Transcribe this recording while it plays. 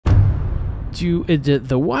To edit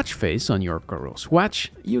the watch face on your Coros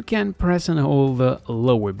watch, you can press and hold the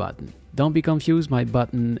lower button. Don't be confused, my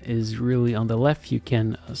button is really on the left. You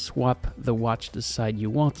can swap the watch the side you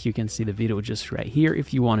want. You can see the video just right here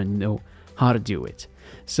if you want to know how to do it.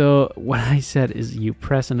 So what I said is you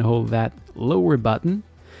press and hold that lower button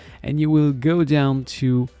and you will go down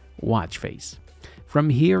to watch face. From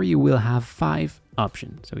here you will have 5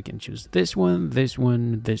 options. So you can choose this one, this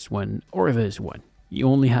one, this one, or this one. You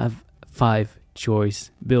only have 5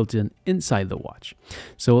 choice built in inside the watch.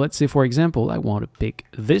 So let's say, for example, I want to pick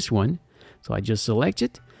this one. So I just select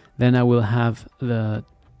it. Then I will have the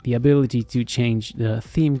ability to change the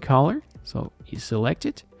theme color. So you select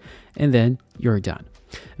it and then you're done.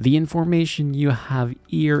 The information you have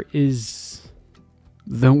here is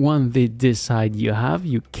the one they decide you have.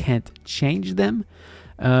 You can't change them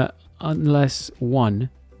unless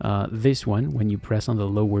this one, when you press on the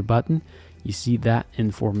lower button, you see that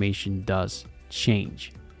information does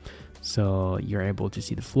change. So you're able to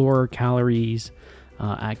see the floor, calories,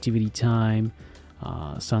 activity time,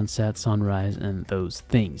 sunset, sunrise, and those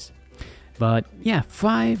things. But yeah,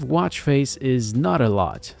 5 watch face is not a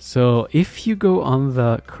lot. So if you go on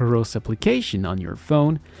the Coros application on your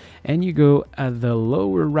phone and you go at the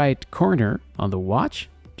lower right corner on the watch,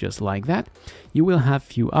 just like that, you will have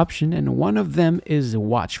few options, and one of them is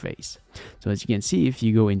watch face. So as you can see, if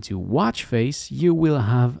you go into watch face, you will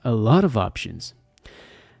have a lot of options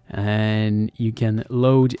and you can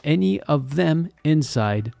load any of them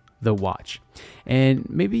inside the watch. And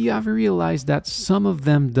maybe you have realized that some of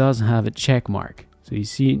them does have a check mark. So you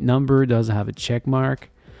see number does have a check mark,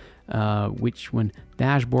 which one,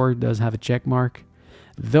 dashboard does have a check mark.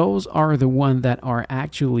 Those are the ones that are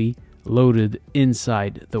actually loaded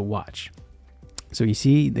inside the watch. So you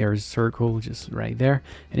see there's circle just right there,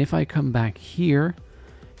 and if I come back here,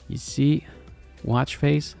 you see watch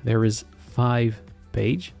face, there is 5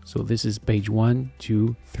 page. So this is page 1,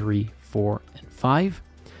 2, 3, 4, and 5.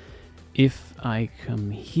 If I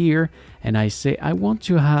come here and I say I want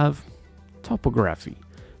to have topography,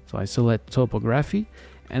 so I select topography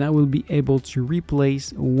and I will be able to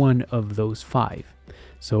replace one of those 5.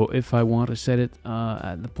 So if I want to set it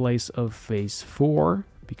at the place of phase 4,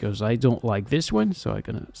 because I don't like this one, so I'm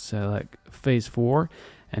gonna select phase 4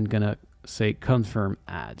 and gonna say confirm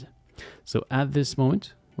add. So at this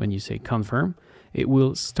moment, when you say confirm, it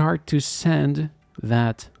will start to send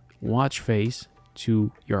that watch face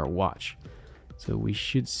to your watch. So we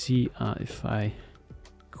should see if I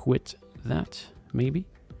quit that, maybe.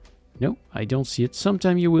 No, I don't see it.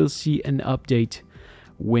 Sometime you will see an update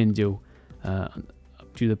window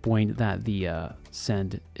to the point that the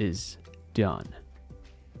send is done.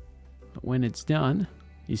 But when it's done,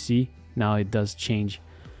 you see now it does change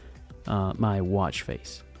my watch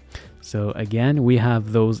face. So again, we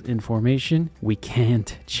have those information. We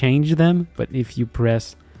can't change them, but if you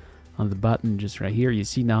press on the button just right here, you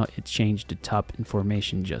see now it changed the top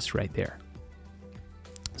information just right there.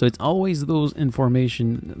 So it's always those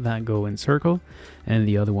information that go in circle and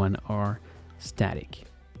the other one are static.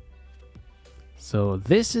 So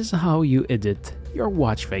this is how you edit your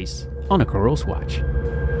watch face on a Coros watch.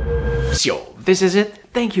 So this is it.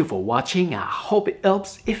 Thank you for watching. I hope it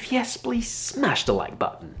helps. If yes, please smash the like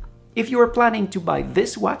button. If you are planning to buy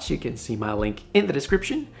this watch, you can see my link in the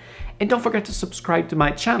description. And don't forget to subscribe to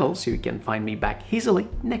my channel so you can find me back easily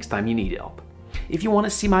next time you need help. If you want to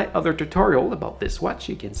see my other tutorial about this watch,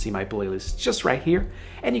 you can see my playlist just right here.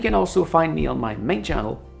 And you can also find me on my main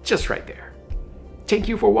channel just right there. Thank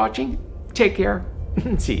you for watching. Take care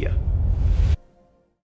and see ya.